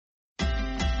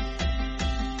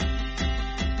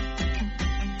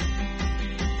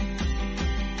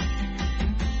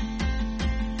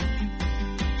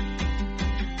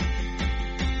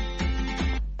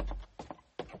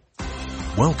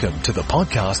Welcome to the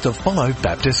podcast of Follow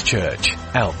Baptist Church.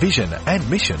 Our vision and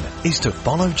mission is to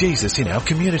follow Jesus in our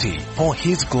community for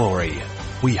His glory.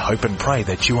 We hope and pray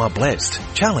that you are blessed,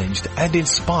 challenged and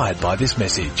inspired by this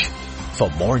message. For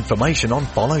more information on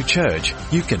Follow Church,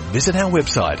 you can visit our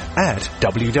website at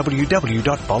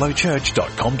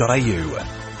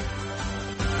www.followchurch.com.au.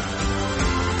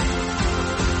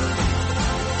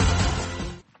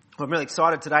 I'm really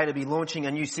excited today to be launching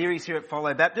a new series here at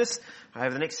Follow Baptist.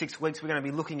 Over the next 6 weeks, we're going to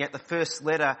be looking at the first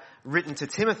letter written to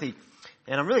Timothy.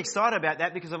 And I'm really excited about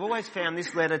that because I've always found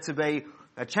this letter to be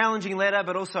a challenging letter,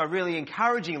 but also a really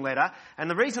encouraging letter. And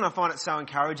the reason I find it so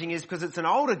encouraging is because it's an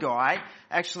older guy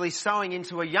actually sowing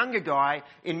into a younger guy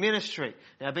in ministry.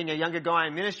 Now, being a younger guy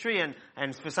in ministry and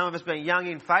for some of us being young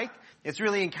in faith, it's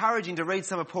really encouraging to read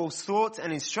some of Paul's thoughts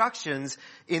and instructions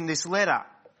in this letter.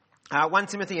 1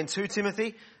 Timothy and 2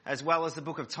 Timothy, as well as the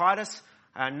book of Titus,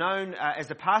 are known as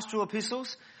the pastoral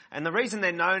epistles. And the reason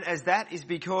they're known as that is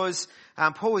because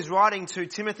Paul is writing to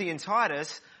Timothy and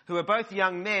Titus, who are both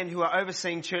young men who are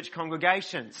overseeing church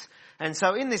congregations. And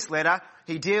so in this letter,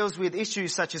 he deals with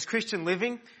issues such as Christian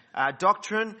living,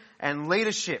 doctrine, and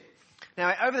leadership.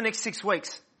 Now, over the next 6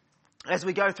 weeks, as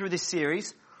we go through this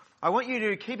series, I want you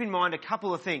to keep in mind a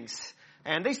couple of things.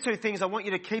 And these two things I want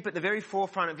you to keep at the very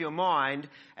forefront of your mind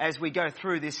as we go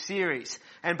through this series.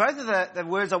 And both of the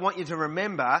words I want you to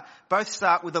remember both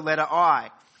start with the letter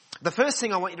I. The first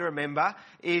thing I want you to remember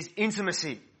is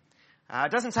intimacy.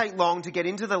 It doesn't take long to get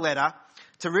into the letter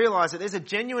to realise that there's a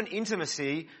genuine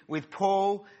intimacy with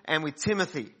Paul and with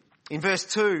Timothy. In verse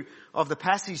 2 of the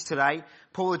passage today,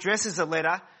 Paul addresses a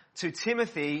letter to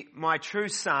Timothy, my true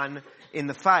son in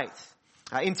the faith.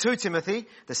 In 2 Timothy,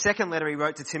 the second letter he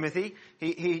wrote to Timothy,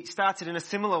 he starts it in a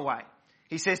similar way.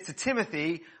 He says to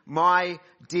Timothy, my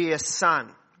dear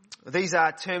son. These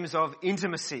are terms of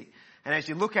intimacy. And as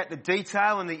you look at the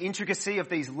detail and the intricacy of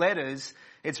these letters,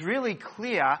 it's really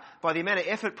clear by the amount of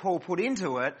effort Paul put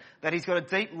into it that he's got a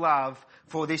deep love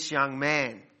for this young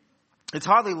man. It's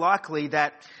highly likely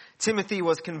that Timothy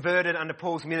was converted under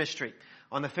Paul's ministry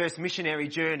on the first missionary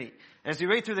journey. And as we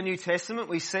read through the New Testament,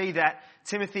 we see that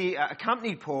Timothy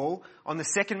accompanied Paul on the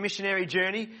second missionary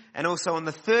journey and also on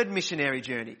the third missionary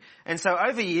journey. And so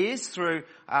over years, through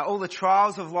all the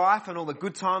trials of life and all the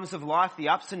good times of life, the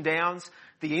ups and downs,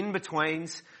 the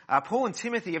in-betweens, Paul and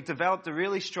Timothy have developed a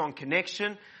really strong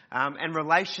connection and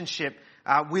relationship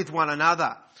with one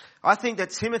another. I think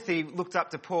that Timothy looked up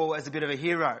to Paul as a bit of a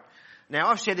hero. Now,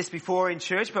 I've shared this before in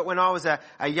church, but when I was a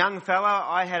young fella,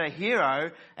 I had a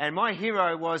hero, and my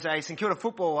hero was a St Kilda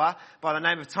footballer by the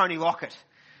name of Tony Lockett.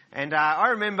 And I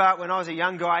remember when I was a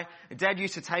young guy, Dad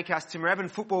used to take us to Moorabbin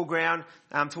Football Ground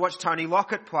to watch Tony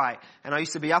Lockett play. And I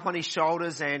used to be up on his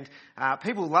shoulders, and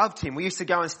people loved him. We used to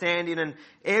go and stand in an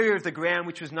area of the ground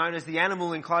which was known as the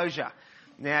animal enclosure.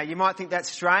 Now, you might think that's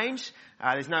strange.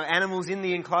 There's no animals in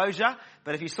the enclosure,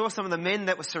 but if you saw some of the men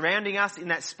that were surrounding us in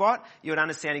that spot, you would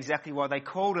understand exactly why they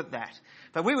called it that.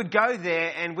 But we would go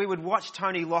there and we would watch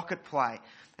Tony Lockett play.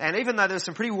 And even though there were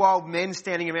some pretty wild men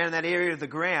standing around in that area of the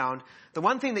ground, the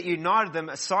one thing that united them,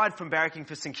 aside from barracking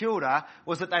for St Kilda,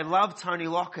 was that they loved Tony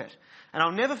Lockett. And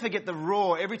I'll never forget the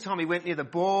roar every time he went near the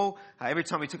ball, every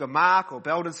time he took a mark or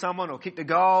belted someone or kicked a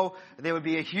goal, there would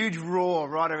be a huge roar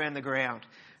right around the ground.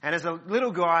 And as a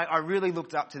little guy, I really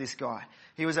looked up to this guy.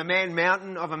 He was a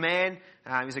mountain of a man.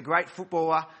 He was a great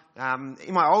footballer.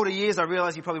 In my older years, I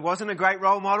realised he probably wasn't a great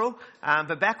role model.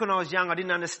 But back when I was young, I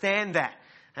didn't understand that.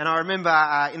 And I remember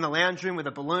in the lounge room with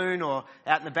a balloon or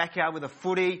out in the backyard with a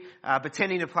footy,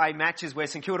 pretending to play matches where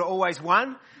St Kilda always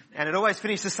won. And it always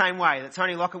finished the same way, that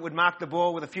Tony Lockett would mark the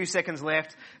ball with a few seconds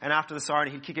left, and after the siren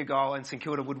he'd kick a goal and St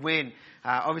Kilda would win.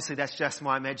 Obviously that's just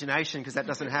my imagination because that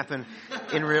doesn't happen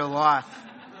in real life.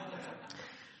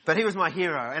 But he was my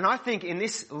hero. And I think in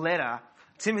this letter,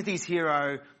 Timothy's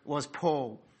hero was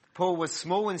Paul. Paul was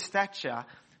small in stature,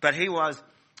 but he was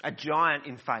a giant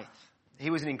in faith. He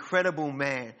was an incredible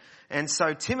man. And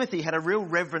so Timothy had a real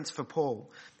reverence for Paul.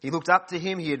 He looked up to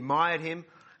him, he admired him,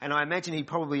 and I imagine he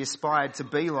probably aspired to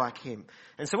be like him.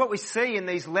 And so what we see in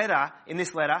this letter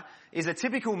is a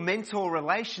typical mentor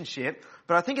relationship,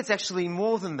 but I think it's actually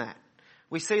more than that.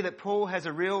 We see that Paul has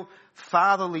a real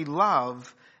fatherly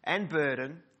love and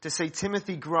burden to see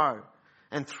Timothy grow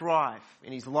and thrive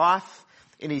in his life,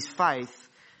 in his faith,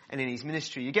 and in his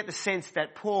ministry. You get the sense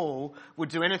that Paul would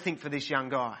do anything for this young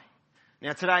guy.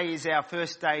 Now, today is our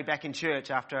first day back in church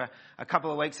after a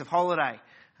couple of weeks of holiday.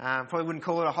 Probably wouldn't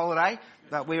call it a holiday,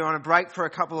 but we were on a break for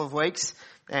a couple of weeks.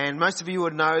 And most of you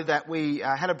would know that we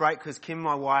had a break because Kim,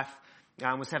 my wife,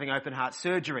 was having open heart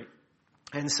surgery.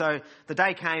 And so the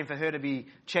day came for her to be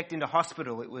checked into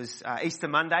hospital. It was Easter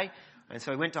Monday. And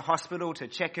so we went to hospital to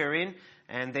check her in,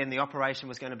 and then the operation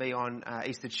was going to be on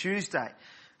Easter Tuesday.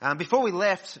 Before we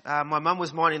left, my mum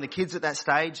was minding the kids at that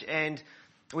stage, and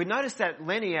we noticed that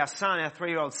Lenny, our son, our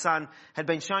 3-year-old son, had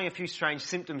been showing a few strange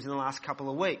symptoms in the last couple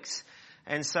of weeks.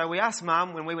 And so we asked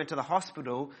Mum, when we went to the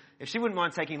hospital, if she wouldn't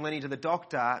mind taking Lenny to the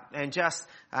doctor and just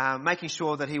making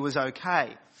sure that he was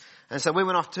okay. And so we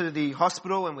went off to the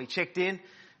hospital and we checked in.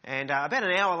 And about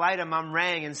an hour later, Mum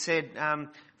rang and said,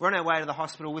 we're on our way to the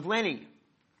hospital with Lenny.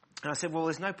 And I said, well,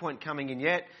 there's no point coming in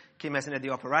yet. Kim hasn't had the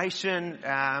operation.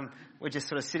 We're just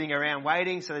sort of sitting around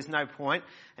waiting, so there's no point.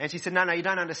 And she said, no, you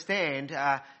don't understand.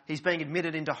 He's being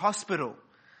admitted into hospital.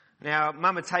 Now,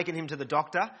 Mum had taken him to the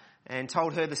doctor and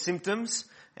told her the symptoms,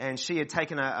 and she had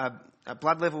taken a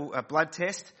blood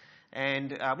test.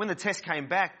 And when the test came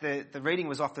back, the reading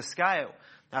was off the scale.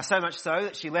 So much so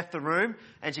that she left the room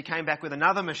and she came back with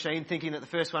another machine thinking that the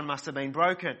first one must have been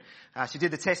broken. She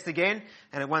did the test again,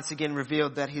 and it once again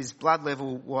revealed that his blood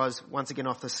level was once again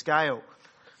off the scale.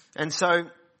 And so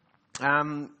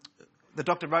the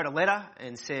doctor wrote a letter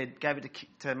and gave it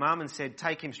to Mum and said,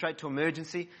 take him straight to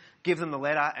emergency, give them the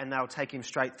letter and they'll take him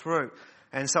straight through.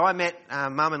 And so I met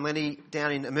Mum and Lenny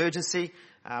down in emergency.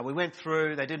 We went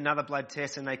through, they did another blood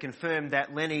test, and they confirmed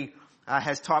that Lenny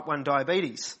has type 1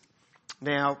 diabetes.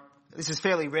 Now, this is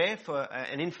fairly rare for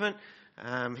an infant.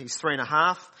 He's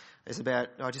 3.5. There's about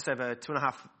just over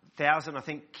 2,500, I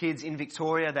think, kids in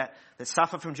Victoria that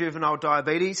suffer from juvenile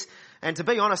diabetes. And to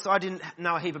be honest, I didn't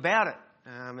know a heap about it.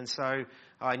 And so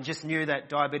I just knew that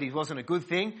diabetes wasn't a good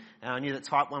thing. I knew that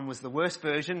type 1 was the worst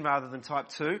version rather than type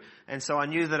 2. And so I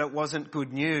knew that it wasn't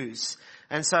good news.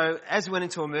 And so as we went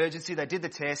into emergency, they did the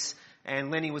tests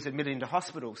and Lenny was admitted into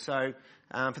hospital. So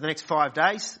for the next 5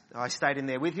 days, I stayed in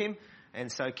there with him. And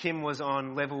so Kim was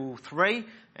on level 3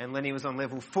 and Lenny was on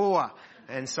level 4.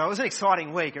 And so it was an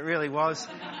exciting week. It really was.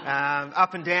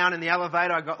 Up and down in the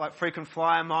elevator, I got like frequent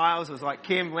flyer miles. It was like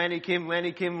Kim, Lenny, Kim,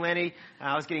 Lenny, Kim, Lenny.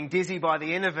 I was getting dizzy by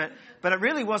the end of it. But it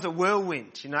really was a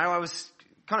whirlwind. You know, I was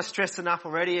kind of stressed enough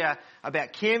already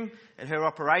about Kim and her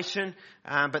operation.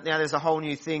 But now there's a whole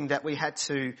new thing that we had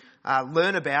to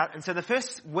learn about. And so the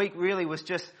first week really was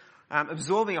just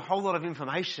absorbing a whole lot of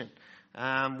information.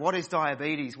 What is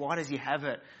diabetes? Why does he have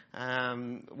it?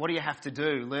 What do you have to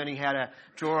do? Learning how to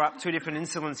draw up 2 different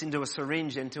insulins into a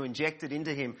syringe and to inject it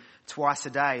into him twice a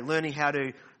day. Learning how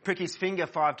to prick his finger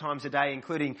 5 times a day,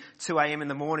 including 2 a.m. in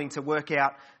the morning, to work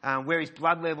out where his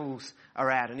blood levels are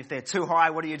at. And if they're too high,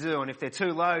 what do you do? And if they're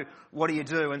too low, what do you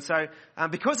do? And so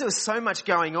because there was so much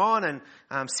going on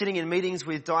and sitting in meetings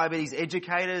with diabetes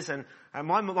educators, and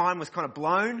my mind was kind of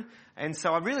blown. And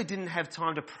so I really didn't have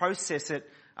time to process it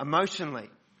emotionally.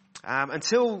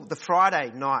 Until the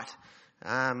Friday night,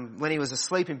 when he was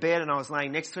asleep in bed and I was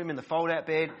laying next to him in the fold-out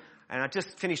bed, and I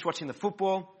just finished watching the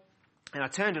football, and I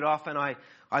turned it off and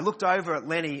I looked over at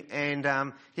Lenny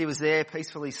and he was there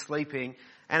peacefully sleeping,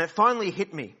 and it finally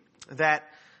hit me that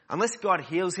unless God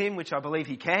heals him, which I believe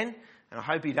he can, and I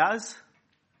hope he does,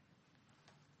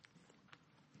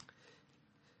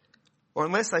 or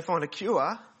unless they find a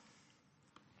cure,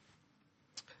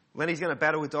 Lenny's going to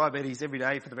battle with diabetes every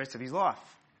day for the rest of his life.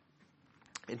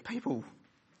 And people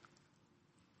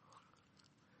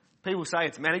say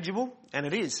it's manageable, and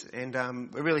it is. And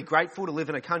we're really grateful to live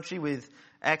in a country with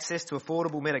access to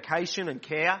affordable medication and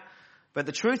care. But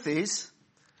the truth is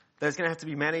that it's going to have to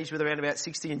be managed with around about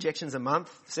 60 injections a month,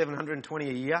 720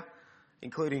 a year,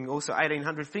 including also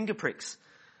 1,800 finger pricks.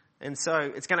 And so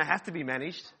it's going to have to be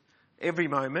managed every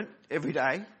moment, every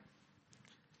day,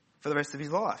 for the rest of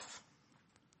his life.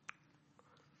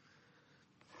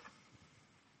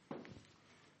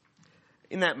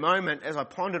 In that moment, as I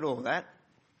pondered all that,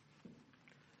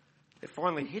 it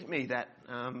finally hit me that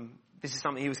this is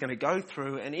something he was going to go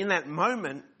through. And in that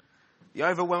moment, the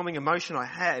overwhelming emotion I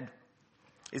had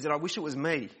is that I wish it was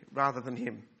me rather than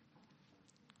him.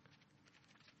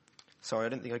 Sorry, I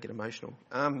didn't think I'd get emotional.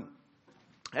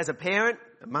 As a parent,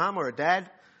 a mum or a dad,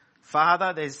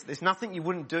 father, there's nothing you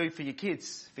wouldn't do for your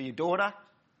kids, for your daughter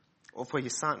or for your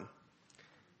son.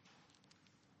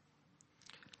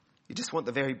 You just want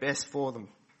the very best for them.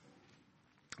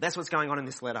 That's what's going on in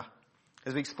this letter.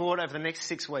 As we explore it over the next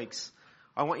 6 weeks,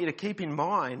 I want you to keep in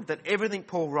mind that everything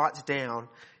Paul writes down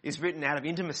is written out of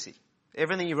intimacy.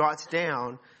 Everything he writes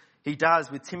down, he does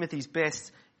with Timothy's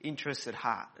best interests at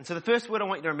heart. And so the first word I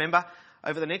want you to remember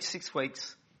over the next 6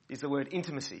 weeks is the word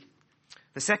intimacy.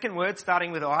 The second word,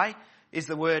 starting with I, is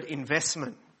the word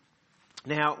investment.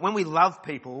 Now, when we love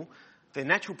people, the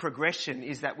natural progression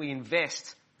is that we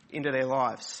invest into their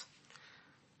lives.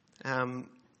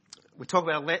 We talk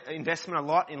about investment a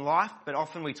lot in life, but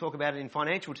often we talk about it in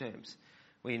financial terms.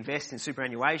 We invest in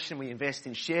superannuation, we invest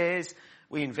in shares,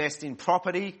 we invest in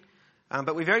property,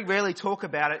 but we very rarely talk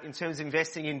about it in terms of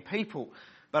investing in people.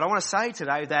 But I want to say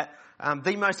today that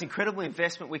the most incredible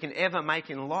investment we can ever make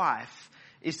in life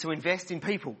is to invest in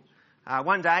people.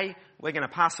 One day we're going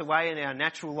to pass away in our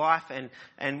natural life,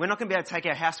 and we're not going to be able to take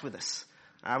our house with us.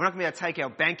 We're not going to be able to take our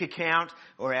bank account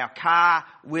or our car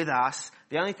with us.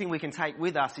 The only thing we can take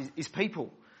with us is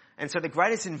people. And so the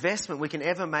greatest investment we can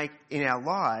ever make in our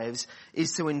lives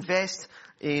is to invest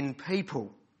in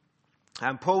people.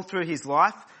 Paul, through his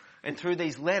life and through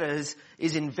these letters,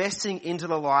 is investing into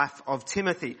the life of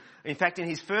Timothy. In fact, in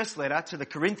his first letter to the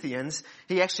Corinthians,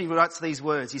 he actually writes these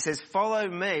words. He says, "Follow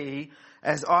me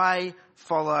as I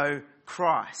follow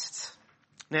Christ."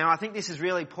 Now, I think this is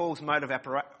really Paul's mode of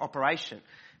operation.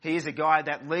 He is a guy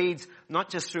that leads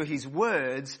not just through his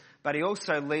words, but he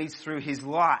also leads through his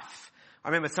life. I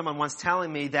remember someone once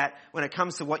telling me that when it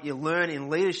comes to what you learn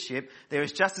in leadership, there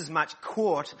is just as much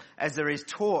caught as there is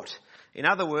taught. In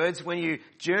other words, when you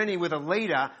journey with a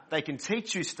leader, they can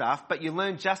teach you stuff, but you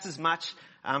learn just as much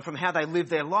from how they live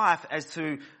their life as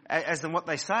in what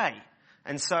they say.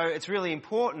 And so it's really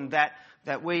important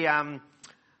that we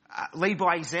lead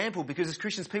by example, because as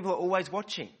Christians, people are always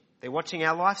watching. They're watching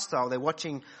our lifestyle. They're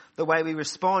watching the way we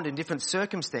respond in different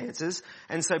circumstances.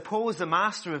 And so Paul is the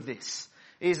master of this.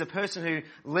 He is a person who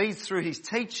leads through his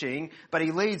teaching, but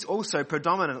he leads also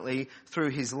predominantly through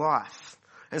his life.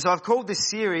 And so I've called this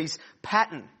series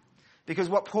Pattern, because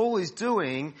what Paul is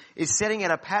doing is setting out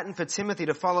a pattern for Timothy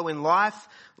to follow in life,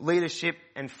 leadership,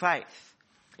 and faith.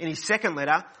 In his second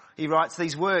letter, he writes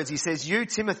these words. He says, "You,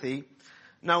 Timothy,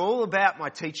 know all about my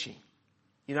teaching.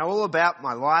 You know all about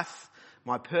my life,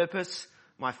 my purpose,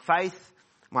 my faith,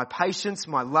 my patience,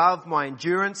 my love, my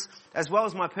endurance, as well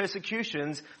as my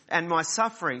persecutions and my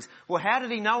sufferings." Well, how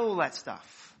did he know all that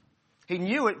stuff? He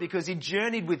knew it because he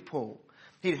journeyed with Paul.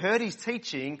 He'd heard his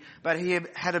teaching, but he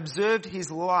had observed his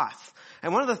life.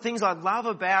 And one of the things I love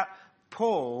about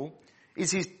Paul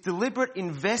is his deliberate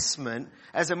investment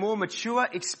as a more mature,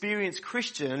 experienced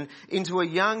Christian into a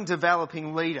young,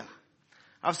 developing leader.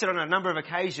 I've said on a number of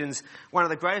occasions, one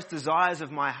of the greatest desires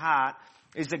of my heart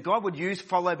is that God would use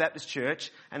Follow Baptist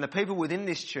Church and the people within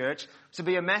this church to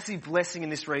be a massive blessing in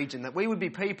this region, that we would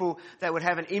be people that would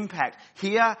have an impact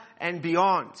here and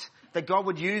beyond, that God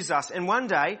would use us. And one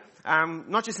day,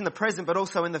 not just in the present, but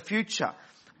also in the future,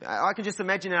 I can just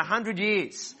imagine in 100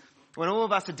 years, when all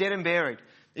of us are dead and buried,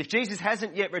 if Jesus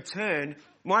hasn't yet returned,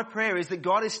 my prayer is that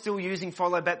God is still using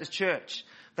Follow Baptist Church,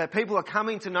 that people are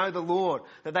coming to know the Lord,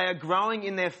 that they are growing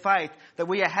in their faith, that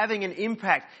we are having an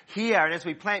impact here. And as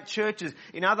we plant churches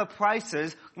in other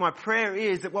places, my prayer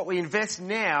is that what we invest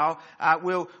now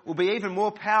will be even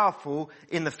more powerful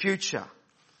in the future.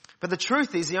 But the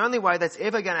truth is, the only way that's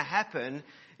ever going to happen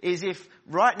is if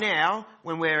right now,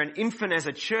 when we're an infant as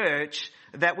a church,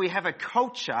 that we have a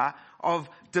culture of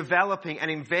developing and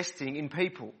investing in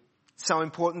people. So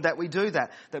important that we do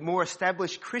that more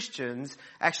established Christians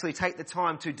actually take the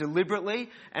time to deliberately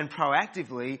and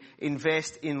proactively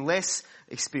invest in less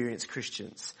experienced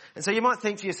Christians. And so you might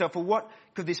think to yourself, well, what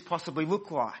could this possibly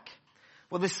look like?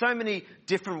 Well, there's so many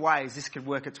different ways this could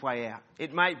work its way out.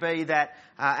 It may be that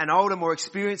an older, more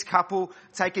experienced couple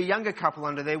take a younger couple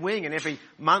under their wing, and every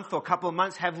month or couple of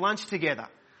months have lunch together.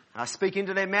 Speak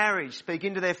into their marriage, speak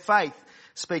into their faith,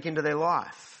 speak into their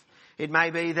life. It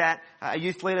may be that a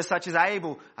youth leader such as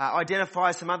Abel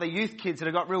identifies some other youth kids that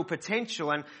have got real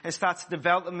potential and starts to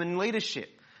develop them in leadership.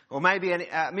 Or maybe a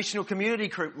missional community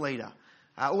group leader,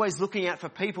 always looking out for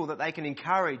people that they can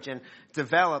encourage and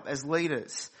develop as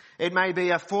leaders. It may be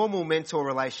a formal mentor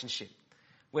relationship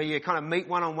where you kind of meet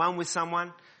one-on-one with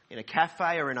someone in a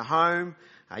cafe or in a home.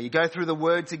 You go through the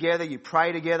Word together, you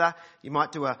pray together, you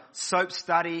might do a soap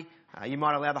study, you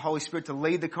might allow the Holy Spirit to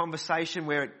lead the conversation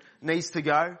where it needs to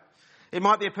go. It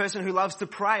might be a person who loves to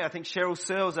pray. I think Cheryl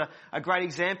Searle's a great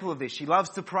example of this. She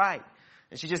loves to pray.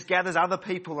 And she just gathers other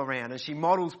people around and she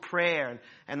models prayer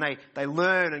and they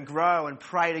learn and grow and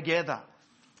pray together.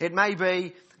 It may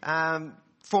be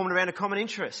formed around a common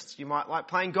interest. You might like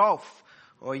playing golf,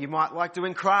 or you might like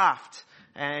doing craft.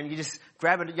 And you just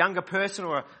grab a younger person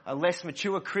or a less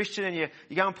mature Christian and you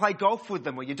go and play golf with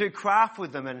them, or you do craft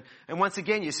with them. And once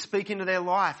again, you speak into their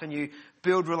life and you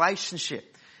build relationship.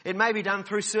 It may be done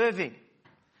through serving.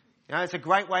 You know, it's a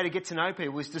great way to get to know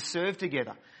people, is to serve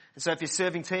together. And so if you're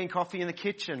serving tea and coffee in the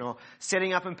kitchen or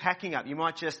setting up and packing up, you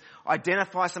might just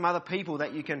identify some other people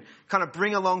that you can kind of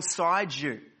bring alongside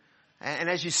you. And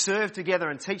as you serve together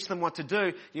and teach them what to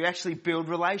do, you actually build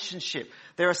relationship.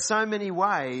 There are so many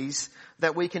ways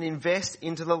that we can invest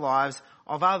into the lives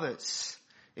of others.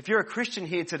 If you're a Christian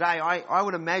here today, I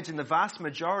would imagine the vast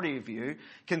majority of you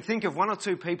can think of one or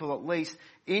two people at least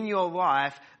in your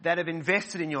life that have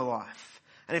invested in your life.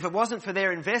 And if it wasn't for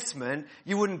their investment,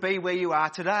 you wouldn't be where you are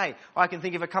today. I can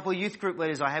think of a couple of youth group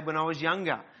leaders I had when I was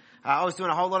younger. I was doing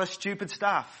a whole lot of stupid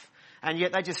stuff. And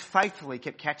yet they just faithfully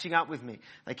kept catching up with me.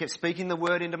 They kept speaking the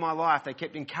word into my life. They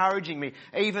kept encouraging me.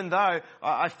 Even though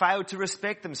I failed to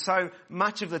respect them so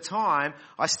much of the time,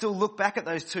 I still look back at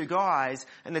those two guys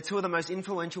and they're two of the most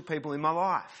influential people in my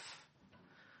life.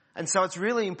 And so it's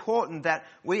really important that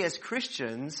we as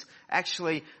Christians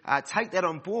actually take that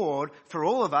on board for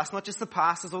all of us, not just the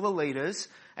pastors or the leaders,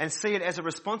 and see it as a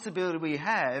responsibility we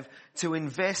have to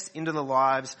invest into the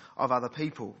lives of other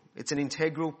people. It's an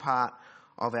integral part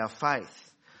of our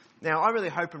faith. Now, I really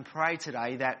hope and pray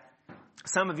today that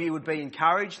some of you would be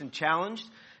encouraged and challenged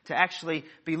to actually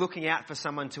be looking out for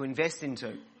someone to invest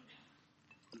into.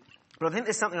 But I think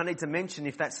there's something I need to mention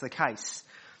if that's the case.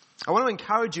 I want to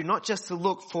encourage you not just to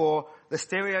look for the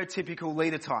stereotypical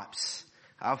leader types.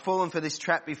 I've fallen for this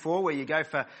trap before where you go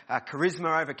for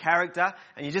charisma over character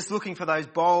and you're just looking for those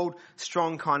bold,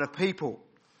 strong kind of people.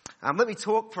 Let me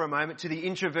talk for a moment to the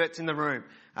introverts in the room.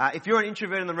 If you're an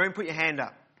introvert in the room, put your hand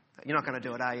up. You're not going to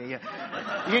do it, are you?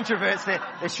 The introverts,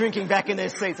 they're shrinking back in their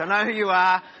seats. I know who you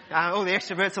are. All the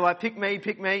extroverts are like, pick me,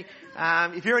 pick me.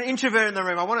 If you're an introvert in the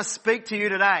room, I want to speak to you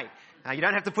today. You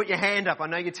don't have to put your hand up. I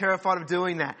know you're terrified of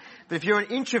doing that. But if you're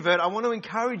an introvert, I want to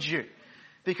encourage you.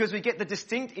 Because we get the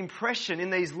distinct impression in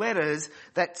these letters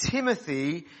that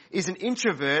Timothy is an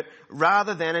introvert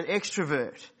rather than an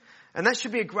extrovert. And that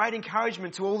should be a great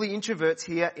encouragement to all the introverts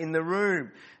here in the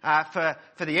room. For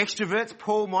the extroverts,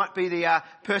 Paul might be the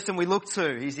person we look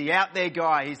to. He's the out there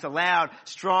guy. He's the loud,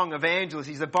 strong evangelist.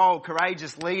 He's the bold,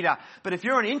 courageous leader. But if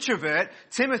you're an introvert,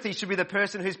 Timothy should be the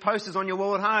person whose poster's on your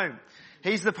wall at home.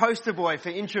 He's the poster boy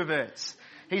for introverts.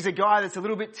 He's a guy that's a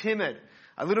little bit timid,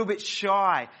 a little bit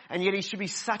shy, and yet he should be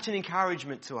such an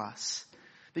encouragement to us.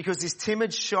 Because this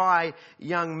timid, shy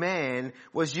young man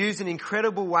was used in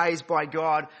incredible ways by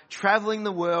God, travelling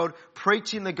the world,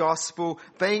 preaching the gospel,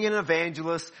 being an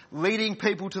evangelist, leading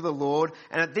people to the Lord,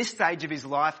 and at this stage of his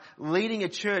life, leading a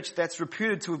church that's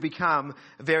reputed to have become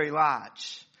very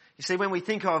large. You see, when we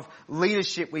think of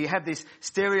leadership, we have this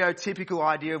stereotypical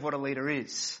idea of what a leader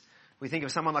is. We think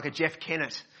of someone like a Jeff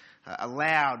Kennett, a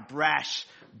loud, brash,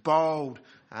 bold,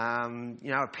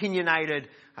 opinionated,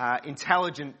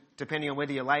 intelligent, depending on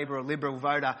whether you're Labor or Liberal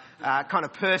voter, kind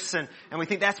of person. And we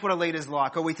think that's what a leader's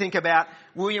like. Or we think about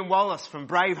William Wallace from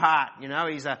Braveheart.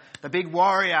 He's the big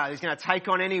warrior. He's going to take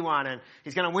on anyone and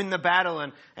he's going to win the battle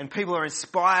and people are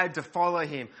inspired to follow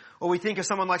him. Or we think of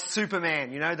someone like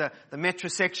Superman, the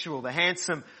metrosexual, the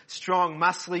handsome, strong,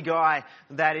 muscly guy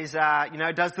that is,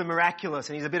 does the miraculous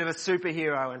and he's a bit of a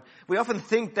superhero. And we often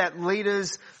think that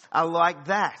leaders are like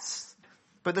that.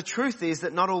 But the truth is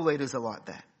that not all leaders are like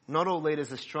that. Not all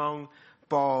leaders are strong,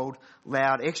 bold,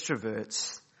 loud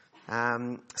extroverts.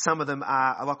 Some of them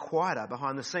are a lot quieter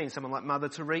behind the scenes. Someone like Mother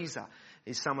Teresa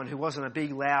is someone who wasn't a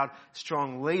big, loud,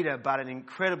 strong leader, but an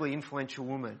incredibly influential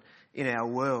woman in our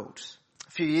world.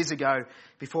 A few years ago,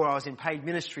 before I was in paid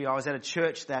ministry, I was at a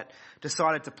church that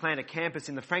decided to plant a campus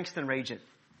in the Frankston region.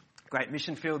 Great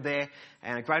mission field there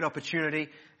and a great opportunity.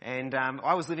 And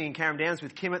I was living in Carrum Downs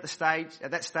with Kim at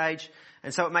that stage.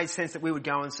 And so it made sense that we would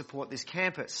go and support this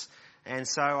campus. And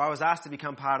so I was asked to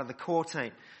become part of the core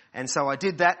team. And so I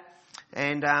did that.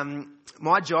 And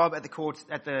my job at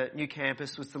the new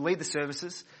campus was to lead the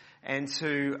services and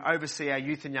to oversee our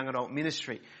youth and young adult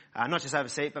ministry. Not just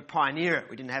oversee it, but pioneer it.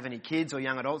 We didn't have any kids or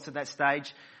young adults at that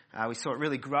stage. We saw it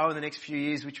really grow in the next few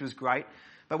years, which was great.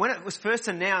 But when it was first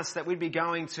announced that we'd be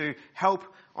going to help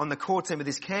on the core team of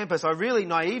this campus, I really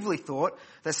naively thought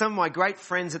that some of my great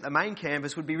friends at the main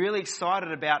campus would be really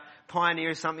excited about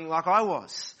pioneering something like I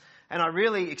was. And I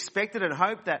really expected and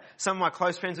hoped that some of my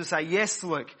close friends would say, yes,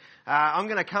 Luke, I'm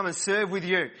going to come and serve with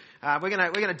you. We're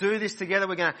going to do this together.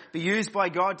 We're going to be used by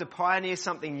God to pioneer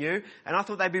something new. And I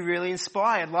thought they'd be really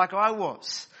inspired like I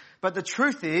was. But the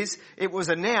truth is, it was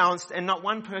announced and not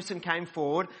one person came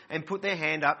forward and put their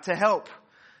hand up to help.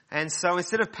 And so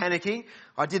instead of panicking,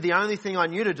 I did the only thing I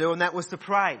knew to do, and that was to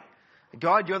pray.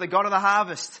 God, you're the God of the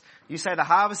harvest. You say the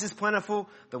harvest is plentiful,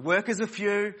 the workers are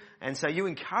few, and so you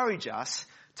encourage us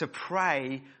to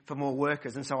pray for more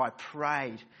workers. And so I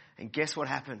prayed, and guess what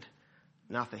happened?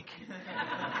 Nothing.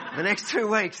 The next 2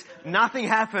 weeks, nothing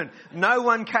happened. No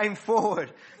one came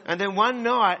forward. And then one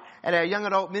night at our young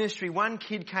adult ministry, one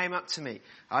kid came up to me.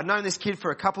 I'd known this kid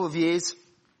for a couple of years,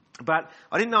 but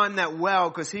I didn't know him that well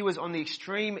because he was on the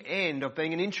extreme end of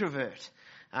being an introvert.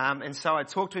 And so I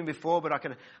talked to him before, but I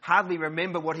can hardly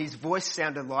remember what his voice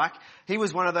sounded like. He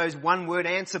was one of those one-word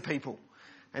answer people.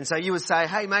 And so you would say,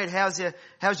 hey mate, how's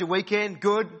your weekend?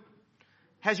 Good.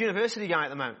 How's university going at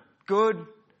the moment? Good.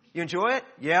 You enjoy it?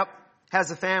 Yep. How's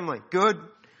the family? Good.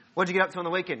 What did you get up to on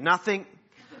the weekend? Nothing.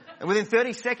 And within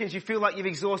 30 seconds, you feel like you've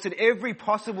exhausted every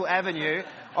possible avenue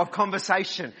of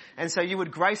conversation. And so you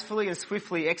would gracefully and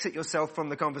swiftly exit yourself from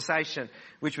the conversation,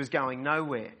 which was going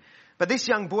nowhere. But this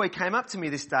young boy came up to me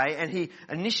this day and he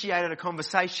initiated a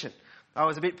conversation. I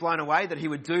was a bit blown away that he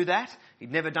would do that.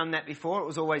 He'd never done that before. It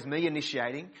was always me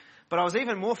initiating. But I was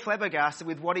even more flabbergasted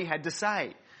with what he had to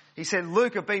say. He said,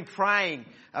 Luke, I've been praying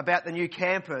about the new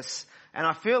campus and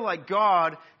I feel like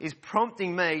God is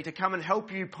prompting me to come and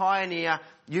help you pioneer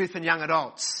youth and young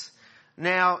adults.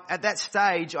 Now, at that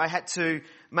stage, I had to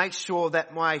make sure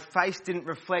that my face didn't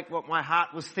reflect what my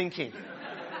heart was thinking.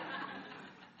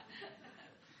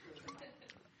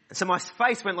 So my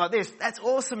face went like this. That's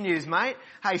awesome news, mate.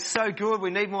 Hey, so good. We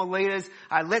need more leaders.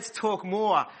 Let's talk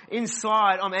more.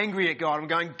 Inside, I'm angry at God. I'm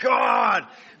going, God,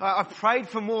 I've prayed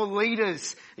for more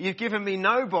leaders. You've given me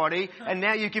nobody, and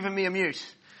now you've given me a mute.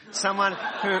 Someone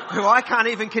who I can't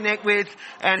even connect with,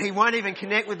 and he won't even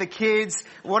connect with the kids.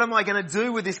 What am I going to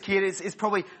do with this kid is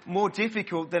probably more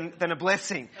difficult than a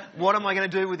blessing. What am I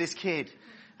going to do with this kid?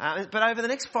 But over the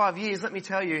next 5 years, let me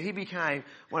tell you, he became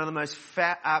one of the most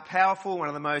powerful, one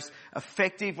of the most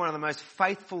effective, one of the most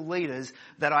faithful leaders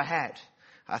that I had.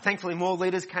 Thankfully, more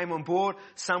leaders came on board.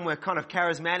 Some were kind of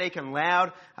charismatic and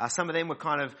loud. Some of them were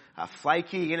kind of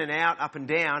flaky, in and out, up and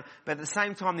down. But at the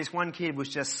same time, this one kid was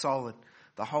just solid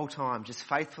the whole time, just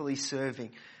faithfully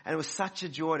serving. And it was such a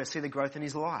joy to see the growth in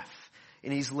his life,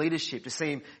 in his leadership, to see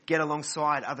him get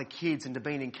alongside other kids and to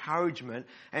be an encouragement.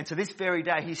 And to this very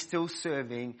day, he's still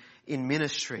serving in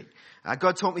ministry.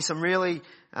 God taught me some really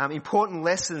important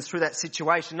lessons through that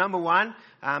situation. Number one,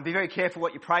 be very careful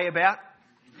what you pray about.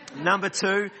 Number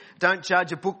two, don't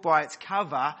judge a book by its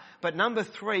cover. But number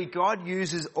three, God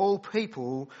uses all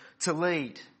people to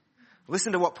lead.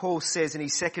 Listen to what Paul says in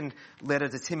his second letter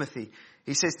to Timothy.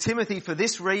 He says, Timothy, for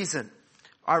this reason,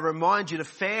 I remind you to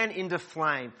fan into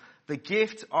flame the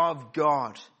gift of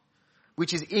God,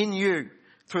 which is in you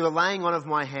through the laying on of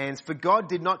my hands. For God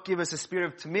did not give us a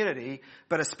spirit of timidity,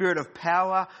 but a spirit of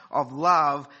power, of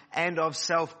love, and of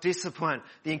self-discipline.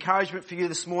 The encouragement for you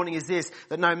this morning is this,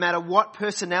 that no matter what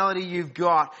personality you've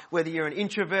got, whether you're an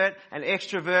introvert, an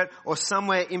extrovert, or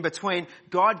somewhere in between,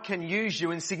 God can use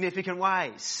you in significant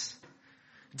ways.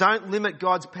 Don't limit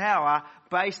God's power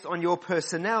based on your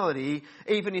personality,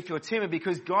 even if you're timid,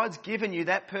 because God's given you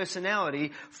that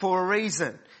personality for a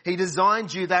reason. He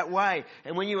designed you that way.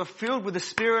 And when you are filled with the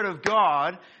Spirit of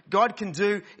God, God can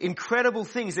do incredible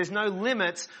things. There's no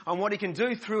limits on what He can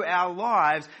do through our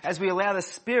lives as we allow the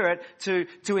Spirit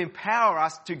to empower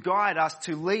us, to guide us,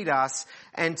 to lead us,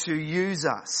 and to use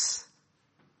us.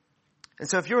 And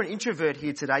so if you're an introvert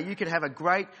here today, you can have a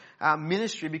great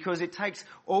ministry because it takes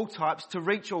all types to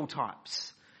reach all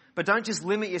types. But don't just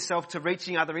limit yourself to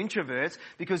reaching other introverts,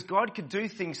 because God could do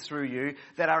things through you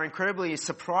that are incredibly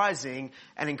surprising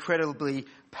and incredibly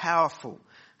powerful.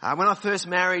 When I first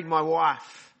married my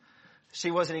wife, she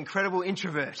was an incredible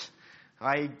introvert.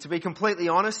 To be completely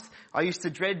honest, I used to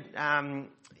dread,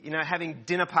 having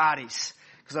dinner parties,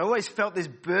 because I always felt this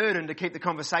burden to keep the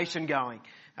conversation going.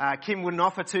 Kim wouldn't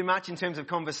offer too much in terms of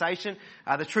conversation.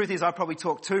 The truth is I probably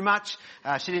talk too much.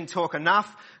 She didn't talk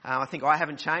enough. I think I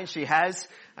haven't changed. She has.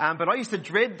 But I used to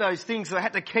dread those things, so I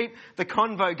had to keep the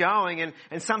convo going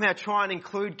and somehow try and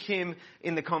include Kim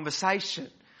in the conversation.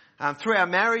 Through our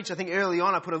marriage, I think early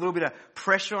on I put a little bit of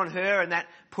pressure on her and that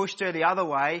pushed her the other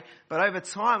way. But over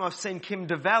time I've seen Kim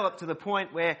develop to the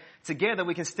point where together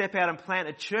we can step out and plant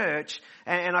a church,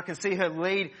 and I can see her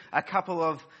lead a couple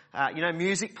of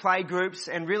music play groups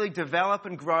and really develop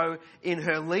and grow in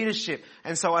her leadership.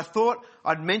 And so I thought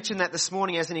I'd mention that this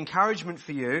morning as an encouragement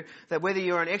for you, that whether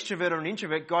you're an extrovert or an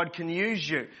introvert, God can use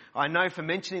you. I know from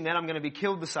mentioning that I'm going to be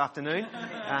killed this afternoon.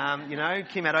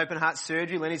 Kim had open heart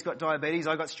surgery, Lenny's got diabetes,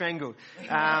 I got strangled.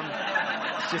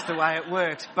 It's just the way it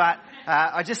works. But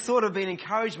I just thought it'd be an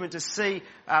encouragement to see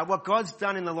what God's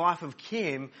done in the life of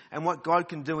Kim and what God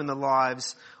can do in the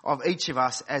lives of each of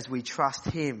us as we trust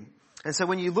Him. And so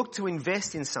when you look to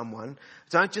invest in someone,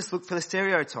 don't just look for the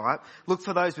stereotype. Look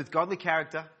for those with godly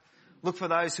character. Look for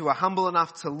those who are humble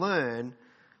enough to learn,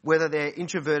 whether they're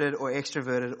introverted or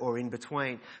extroverted or in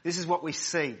between. This is what we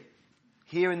see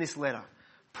here in this letter.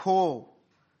 Paul,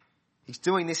 he's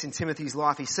doing this in Timothy's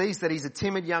life. He sees that he's a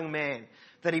timid young man,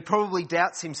 that he probably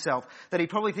doubts himself, that he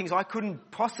probably thinks, I couldn't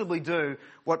possibly do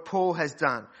what Paul has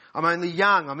done. I'm only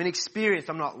young, I'm inexperienced,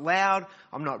 I'm not loud,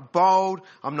 I'm not bold,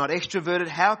 I'm not extroverted.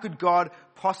 How could God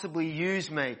possibly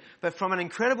use me? But from an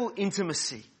incredible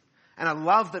intimacy and a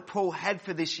love that Paul had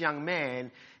for this young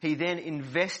man, he then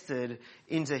invested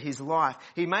into his life.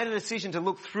 He made a decision to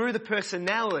look through the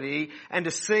personality and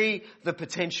to see the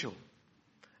potential.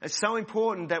 It's so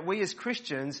important that we as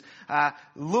Christians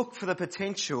look for the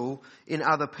potential in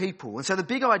other people. And so the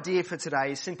big idea for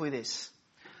today is simply this,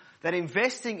 that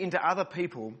investing into other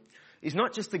people is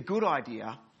not just a good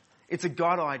idea, it's a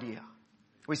God idea.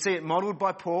 We see it modelled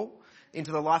by Paul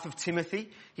into the life of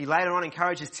Timothy. He later on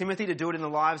encourages Timothy to do it in the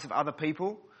lives of other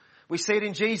people. We see it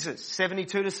in Jesus,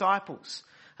 72 disciples.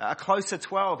 A closer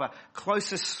 12, a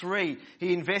closer 3.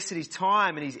 He invested his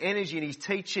time and his energy and his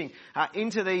teaching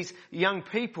into these young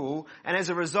people, and as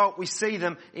a result we see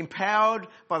them empowered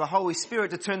by the Holy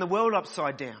Spirit to turn the world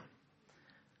upside down.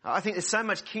 I think there's so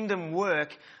much kingdom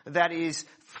work that is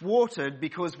thwarted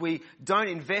because we don't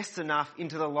invest enough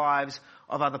into the lives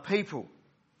of other people.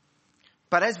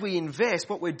 But as we invest,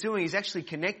 what we're doing is actually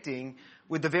connecting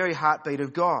with the very heartbeat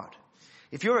of God.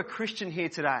 If you're a Christian here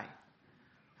today,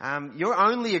 you're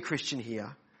only a Christian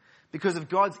here because of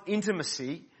God's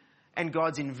intimacy and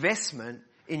God's investment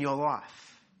in your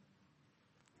life.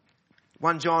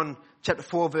 1 John chapter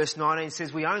 4 verse 19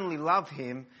 says we only love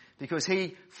him because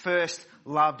he first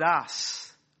loved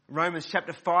us. Romans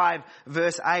chapter 5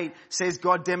 verse 8 says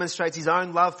God demonstrates his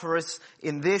own love for us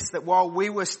in this, that while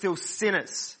we were still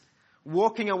sinners,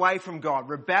 walking away from God,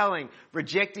 rebelling,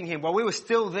 rejecting him, while we were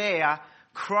still there,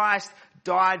 Christ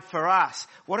died for us.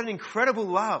 What an incredible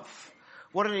love.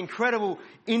 What an incredible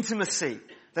intimacy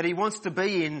that he wants to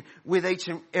be in with each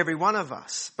and every one of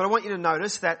us. But I want you to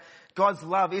notice that God's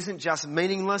love isn't just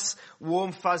meaningless,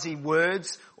 warm, fuzzy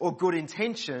words or good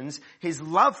intentions. His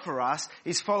love for us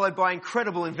is followed by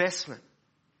incredible investment.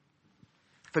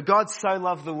 For God so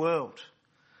loved the world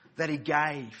that he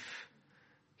gave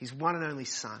his one and only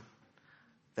Son,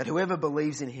 that whoever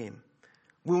believes in him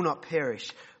will not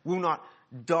perish, will not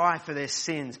die for their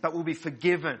sins, but will be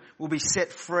forgiven, will be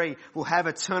set free, will have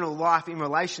eternal life in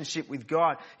relationship with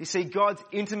God. You see, God's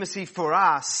intimacy for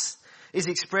us is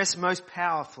expressed most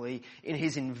powerfully in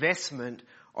his investment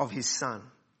of his Son.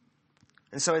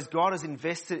 And so as God has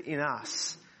invested in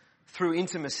us through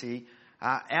intimacy,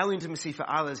 our intimacy for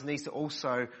others needs to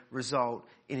also result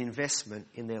in investment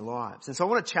in their lives. And so I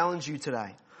want to challenge you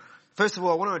today. First of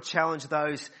all, I want to challenge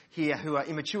those here who are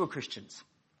immature Christians.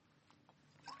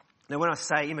 Now, when I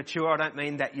say immature, I don't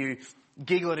mean that you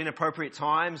giggle at inappropriate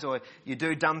times or you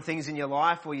do dumb things in your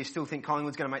life or you still think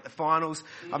Collingwood's going to make the finals.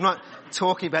 I'm not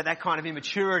talking about that kind of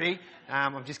immaturity.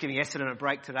 I'm just giving Essendon a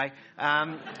break today.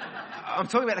 I'm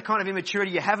talking about the kind of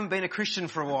immaturity you haven't been a Christian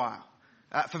for a while.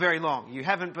 For very long. You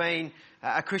haven't been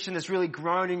a Christian that's really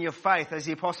grown in your faith. As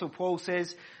the Apostle Paul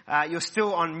says, you're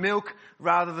still on milk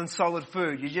rather than solid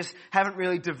food. You just haven't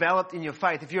really developed in your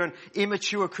faith. If you're an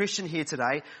immature Christian here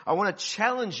today, I want to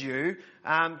challenge you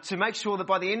to make sure that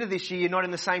by the end of this year you're not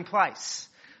in the same place.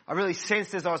 I really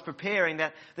sensed as I was preparing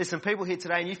that there's some people here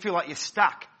today and you feel like you're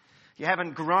stuck. You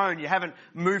haven't grown. You haven't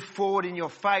moved forward in your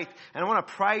faith. And I want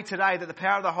to pray today that the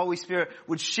power of the Holy Spirit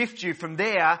would shift you from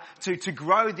there to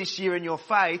grow this year in your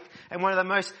faith. And one of the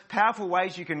most powerful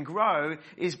ways you can grow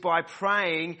is by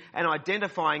praying and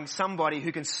identifying somebody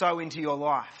who can sow into your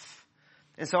life.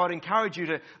 And so I'd encourage you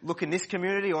to look in this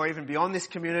community or even beyond this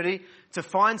community to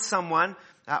find someone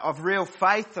of real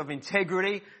faith, of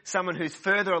integrity, someone who's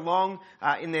further along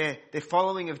in their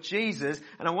following of Jesus.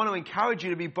 And I want to encourage you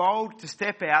to be bold, to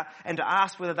step out and to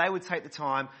ask whether they would take the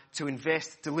time to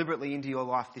invest deliberately into your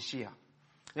life this year.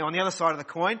 Now, on the other side of the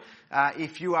coin,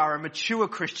 if you are a mature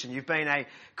Christian, you've been a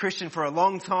Christian for a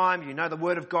long time, you know the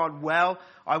Word of God well,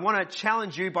 I want to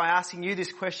challenge you by asking you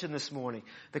this question this morning.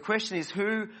 The question is,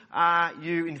 who are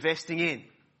you investing in?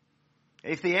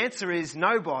 If the answer is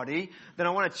nobody, then I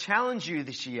want to challenge you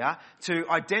this year to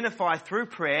identify through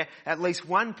prayer at least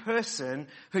one person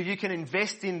who you can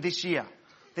invest in this year.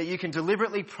 That you can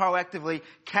deliberately, proactively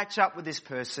catch up with this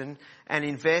person and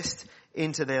invest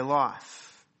into their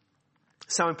life.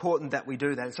 So important that we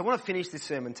do that. And so I want to finish this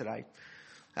sermon today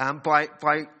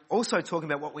by also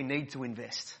talking about what we need to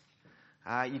invest.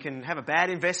 You can have a bad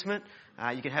investment.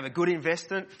 You can have a good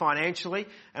investment financially,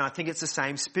 and I think it's the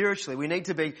same spiritually. We need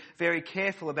to be very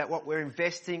careful about what we're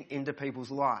investing into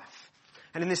people's life.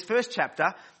 And in this first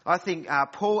chapter, I think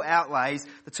Paul outlays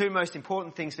the two most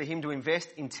important things for him to invest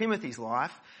in Timothy's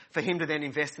life, for him to then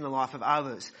invest in the life of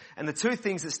others. And the two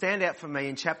things that stand out for me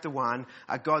in chapter 1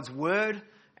 are God's word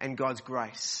and God's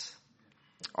grace.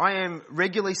 I am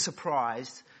regularly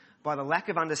surprised by the lack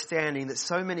of understanding that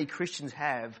so many Christians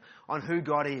have on who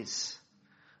God is.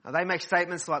 Now, they make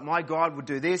statements like, my God would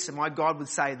do this and my God would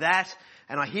say that.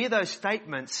 And I hear those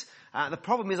statements. The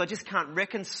problem is I just can't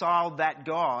reconcile that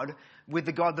God with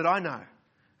the God that I know.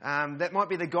 That might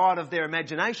be the God of their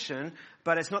imagination,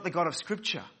 but it's not the God of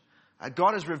Scripture.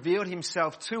 God has revealed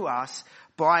himself to us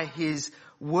by his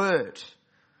word.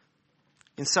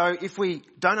 And so if we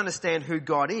don't understand who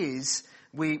God is,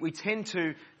 we tend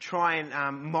to try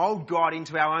and mould God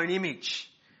into our own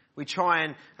image. We try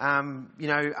and,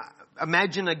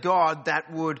 imagine a God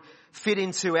that would fit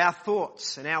into our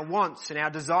thoughts and our wants and our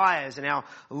desires and our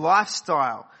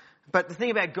lifestyle. But the thing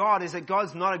about God is that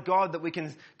God's not a God that we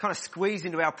can kind of squeeze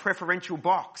into our preferential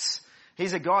box.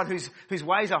 He's a God whose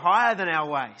ways are higher than our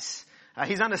ways.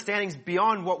 His understanding's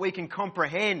beyond what we can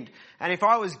comprehend. And if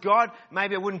I was God,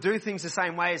 maybe I wouldn't do things the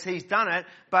same way as he's done it.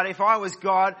 But if I was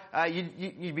God,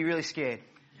 you'd be really scared.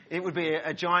 It would be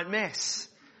a giant mess.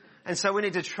 And so we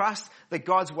need to trust that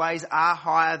God's ways are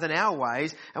higher than our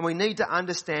ways, and we need to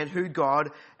understand who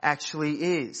God actually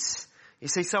is. You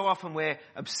see, so often we're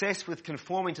obsessed with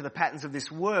conforming to the patterns of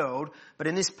this world, but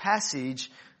in this passage,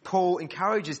 Paul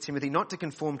encourages Timothy not to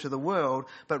conform to the world,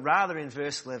 but rather in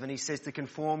verse 11 he says to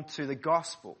conform to the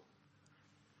gospel.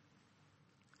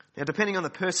 Now, depending on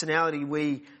the personality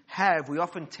we have, we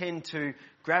often tend to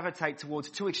gravitate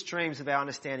towards two extremes of our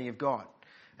understanding of God.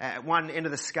 At one end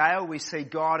of the scale, we see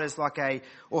God as like a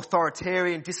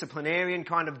authoritarian, disciplinarian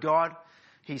kind of God.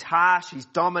 He's harsh, he's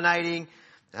dominating,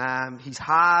 he's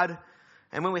hard.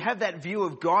 And when we have that view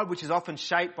of God, which is often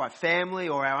shaped by family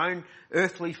or our own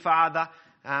earthly father,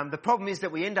 the problem is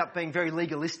that we end up being very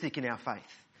legalistic in our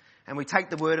faith. And we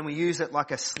take the word and we use it like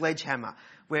a sledgehammer,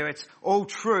 where it's all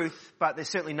truth, but there's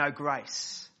certainly no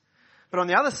grace. But on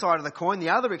the other side of the coin, the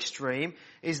other extreme,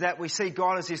 is that we see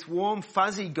God as this warm,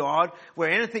 fuzzy God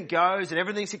where anything goes and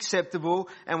everything's acceptable,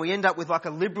 and we end up with like a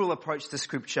liberal approach to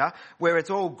Scripture where it's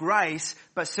all grace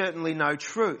but certainly no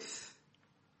truth.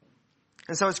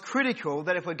 And so it's critical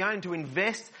that if we're going to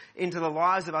invest into the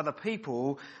lives of other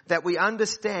people, that we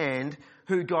understand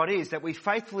who God is, that we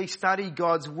faithfully study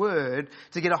God's Word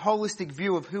to get a holistic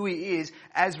view of who He is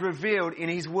as revealed in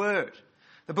His Word.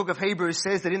 The book of Hebrews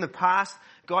says that in the past,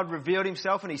 God revealed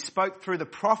himself and he spoke through the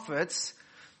prophets.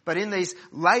 But in these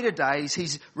later days,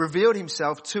 he's revealed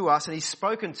himself to us and he's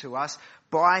spoken to us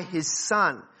by his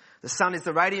Son. The Son is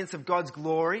the radiance of God's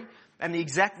glory and the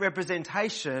exact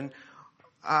representation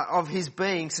of his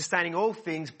being, sustaining all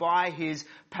things by his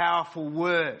powerful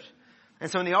word.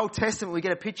 And so in the Old Testament, we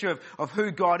get a picture of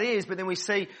who God is, but then we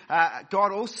see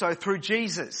God also through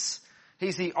Jesus.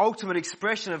 He's the ultimate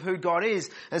expression of who God is.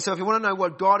 And so if you want to know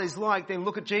what God is like, then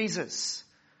look at Jesus.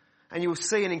 And you will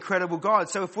see an incredible God.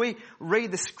 So if we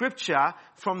read the Scripture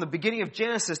from the beginning of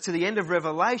Genesis to the end of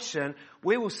Revelation,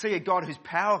 we will see a God who's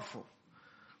powerful.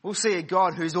 We'll see a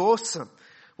God who's awesome.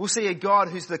 We'll see a God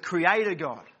who's the Creator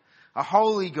God, a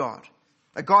holy God,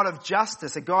 a God of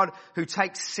justice, a God who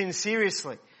takes sin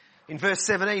seriously. In verse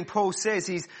 17, Paul says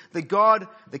he's the God,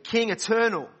 the King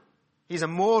eternal. He's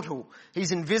immortal.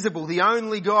 He's invisible, the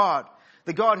only God.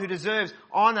 The God who deserves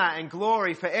honour and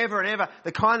glory forever and ever.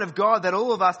 The kind of God that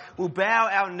all of us will bow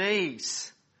our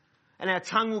knees and our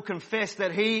tongue will confess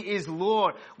that He is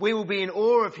Lord. We will be in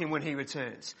awe of Him when He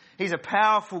returns. He's a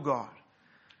powerful God.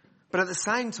 But at the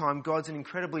same time, God's an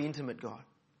incredibly intimate God.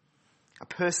 A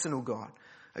personal God.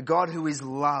 A God who is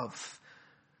love.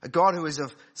 A God who is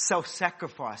of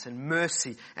self-sacrifice and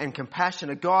mercy and compassion.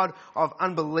 A God of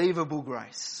unbelievable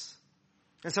grace.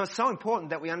 And so it's so important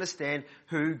that we understand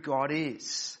who God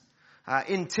is.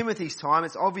 In Timothy's time,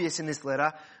 it's obvious in this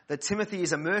letter that Timothy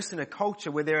is immersed in a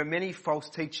culture where there are many false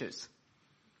teachers.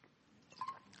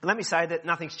 And let me say that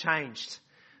nothing's changed.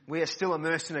 We are still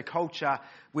immersed in a culture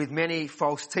with many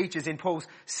false teachers. In Paul's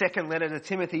second letter to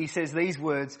Timothy, he says these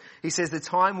words. He says, the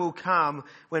time will come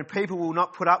when people will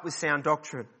not put up with sound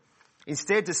doctrine.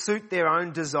 Instead, to suit their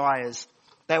own desires,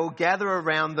 they will gather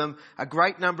around them a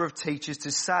great number of teachers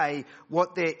to say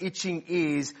what their itching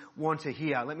ears want to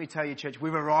hear. Let me tell you, church,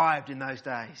 we've arrived in those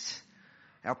days.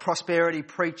 Our prosperity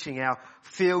preaching, our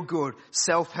feel-good,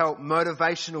 self-help,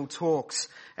 motivational talks,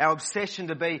 our obsession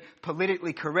to be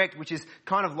politically correct, which is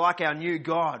kind of like our new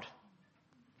God.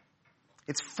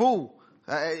 It's full.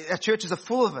 Our churches are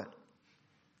full of it.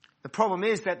 The problem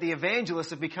is that the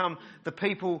evangelists have become the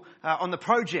people on the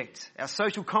project, our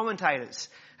social commentators.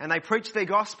 And they preach their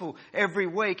gospel every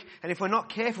week. And if we're not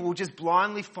careful, we'll just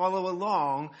blindly follow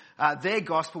along their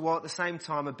gospel while at the same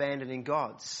time abandoning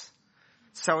God's.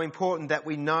 It's so important that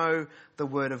we know the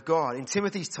Word of God. In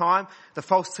Timothy's time, the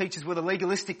false teachers were the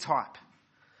legalistic type.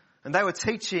 And they were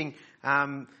teaching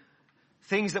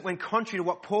things that went contrary to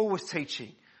what Paul was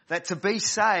teaching. That to be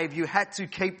saved, you had to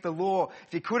keep the law.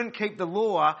 If you couldn't keep the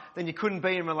law, then you couldn't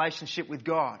be in relationship with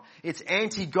God. It's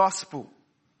anti-gospel.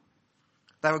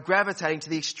 They were gravitating to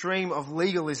the extreme of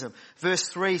legalism. Verse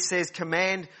 3 says,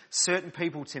 command certain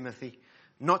people, Timothy,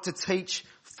 not to teach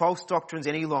false doctrines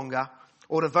any longer,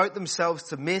 or devote themselves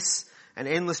to myths and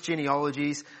endless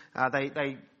genealogies.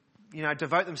 They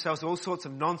devote themselves to all sorts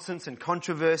of nonsense and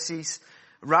controversies,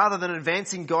 rather than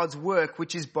advancing God's work,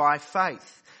 which is by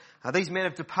faith. These men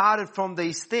have departed from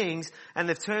these things and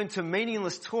they've turned to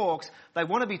meaningless talks. They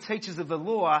want to be teachers of the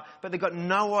law, but they've got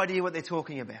no idea what they're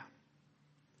talking about.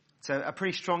 So a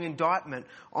pretty strong indictment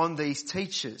on these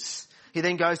teachers. He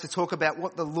then goes to talk about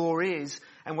what the law is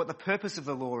and what the purpose of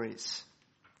the law is.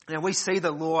 Now we see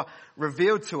the law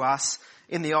revealed to us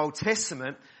in the Old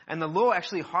Testament, and the law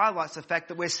actually highlights the fact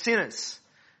that we're sinners.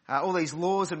 All these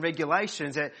laws and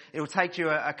regulations, it'll take you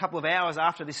a couple of hours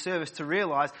after this service to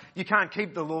realise you can't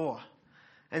keep the law.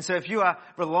 And so if you are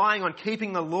relying on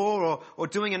keeping the law or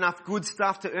doing enough good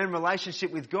stuff to earn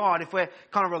relationship with God, if we're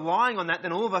kind of relying on that,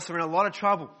 then all of us are in a lot of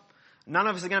trouble. None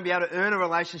of us are going to be able to earn a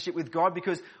relationship with God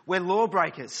because we're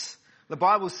lawbreakers. The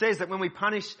Bible says that when we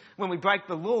break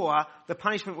the law, the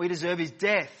punishment we deserve is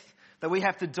death. That we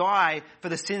have to die for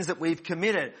the sins that we've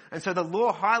committed. And so the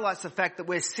law highlights the fact that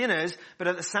we're sinners, but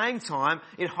at the same time,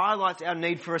 it highlights our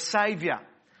need for a Saviour.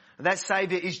 And that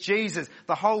Saviour is Jesus.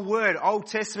 The whole Word, Old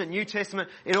Testament, New Testament,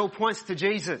 it all points to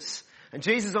Jesus. And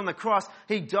Jesus on the cross,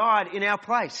 He died in our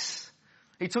place.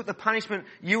 He took the punishment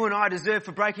you and I deserve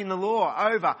for breaking the law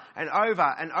over and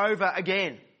over and over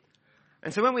again.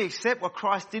 And so when we accept what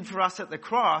Christ did for us at the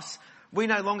cross, we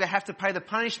no longer have to pay the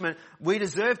punishment we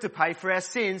deserve to pay for our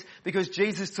sins because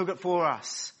Jesus took it for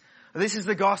us. This is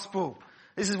the gospel.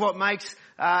 This is what makes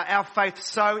our faith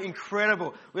so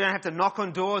incredible. We don't have to knock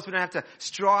on doors. We don't have to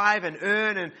strive and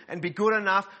earn and be good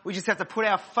enough. We just have to put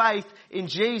our faith in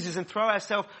Jesus and throw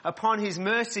ourselves upon His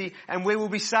mercy and we will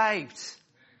be saved.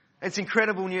 It's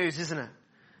incredible news, isn't it?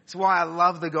 It's why I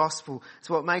love the gospel. It's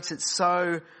what makes it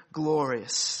so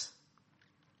glorious.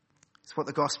 It's what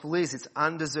the gospel is. It's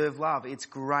undeserved love. It's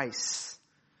grace.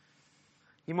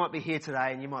 You might be here today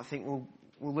and you might think, well,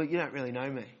 Luke, you don't really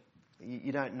know me.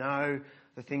 You don't know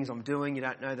the things I'm doing. You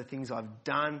don't know the things I've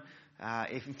done.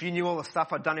 If you knew all the stuff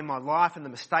I've done in my life and the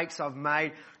mistakes I've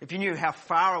made, if you knew how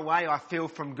far away I feel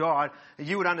from God,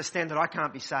 you would understand that I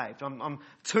can't be saved. I'm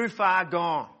too far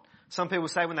gone. Some people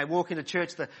say when they walk into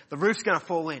church, the roof's going to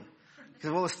fall in because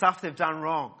of all the stuff they've done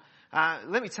wrong.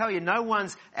 Let me tell you, no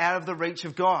one's out of the reach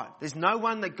of God. There's no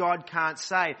one that God can't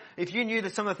save. If you knew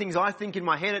that some of the things I think in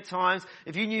my head at times,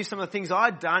 if you knew some of the things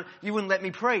I'd done, you wouldn't let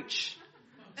me preach.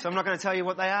 So I'm not going to tell you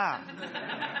what they are.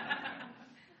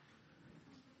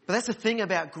 But that's the thing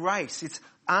about grace. It's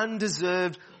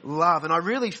undeserved love. And I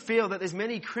really feel that there's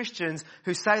many Christians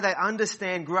who say they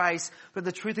understand grace, but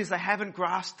the truth is they haven't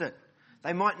grasped it.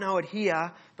 They might know it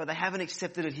here, but they haven't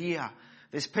accepted it here.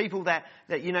 There's people that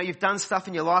you've done stuff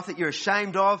in your life that you're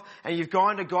ashamed of, and you've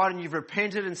gone to God and you've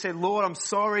repented and said, Lord, I'm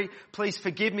sorry. Please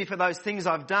forgive me for those things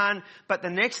I've done. But the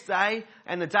next day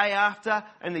and the day after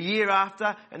and the year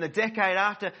after and the decade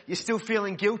after, you're still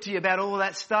feeling guilty about all of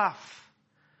that stuff.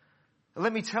 And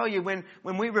let me tell you, when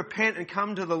we repent and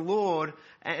come to the Lord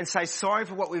and say sorry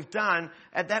for what we've done,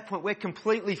 at that point we're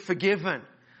completely forgiven.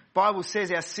 The Bible says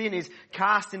our sin is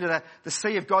cast into the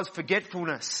sea of God's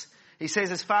forgetfulness. He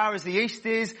says as far as the east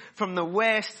is from the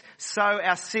west, so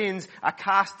our sins are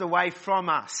cast away from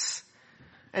us.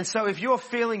 And so if you're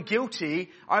feeling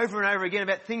guilty over and over again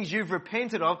about things you've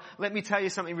repented of, let me tell you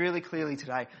something really clearly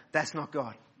today. That's not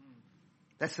God.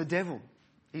 That's the devil.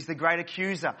 He's the great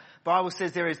accuser. The Bible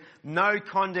says there is no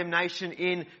condemnation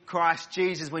in Christ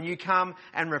Jesus. When you come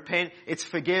and repent, it's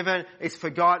forgiven, it's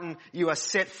forgotten, you are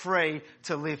set free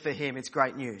to live for Him. It's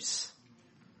great news.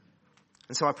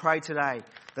 And so I pray today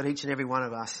that each and every one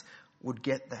of us would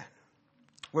get that.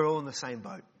 We're all in the same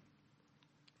boat.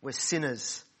 We're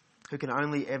sinners who can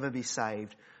only ever be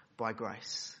saved by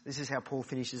grace. This is how Paul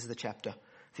finishes the chapter.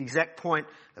 The exact point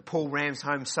that Paul rams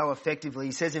home so effectively.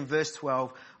 He says in verse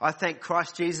 12, I thank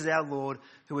Christ Jesus our Lord,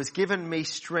 who has given me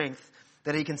strength,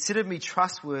 that He considered me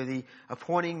trustworthy,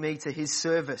 appointing me to His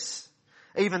service.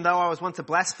 Even though I was once a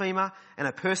blasphemer and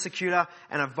a persecutor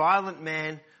and a violent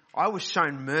man, I was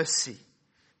shown mercy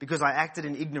because I acted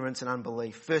in ignorance and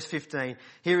unbelief. Verse 15,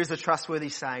 here is the trustworthy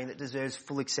saying that deserves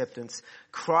full acceptance.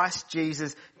 Christ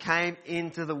Jesus came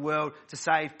into the world to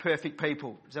save perfect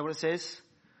people. Is that what it says?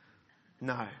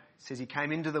 No. It says He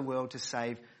came into the world to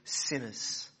save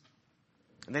sinners.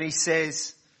 And then He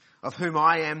says, of whom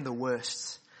I am the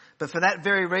worst. But for that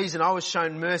very reason, I was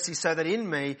shown mercy so that in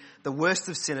me, the worst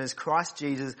of sinners, Christ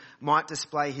Jesus might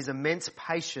display his immense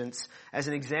patience as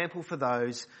an example for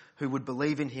those who would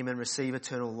believe in him and receive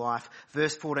eternal life.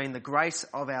 Verse 14, the grace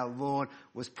of our Lord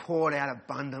was poured out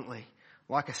abundantly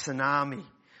like a tsunami,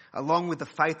 along with the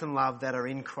faith and love that are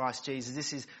in Christ Jesus.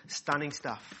 This is stunning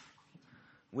stuff.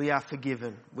 We are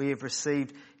forgiven. We have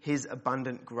received his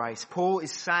abundant grace. Paul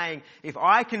is saying, if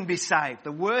I can be saved,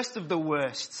 the worst of the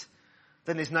worst,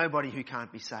 then there's nobody who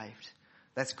can't be saved.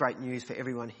 That's great news for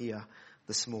everyone here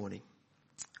this morning.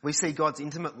 We see God's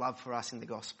intimate love for us in the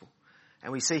gospel,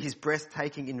 and we see his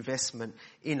breathtaking investment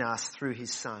in us through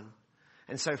his Son.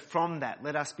 And so from that,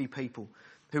 let us be people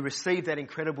who receive that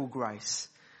incredible grace,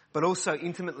 but also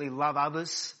intimately love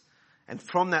others, and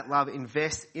from that love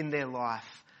invest in their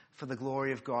life for the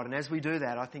glory of God. And as we do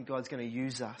that, I think God's going to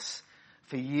use us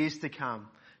for years to come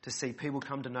to see people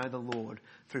come to know the Lord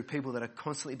through people that are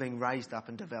constantly being raised up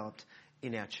and developed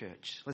in our church.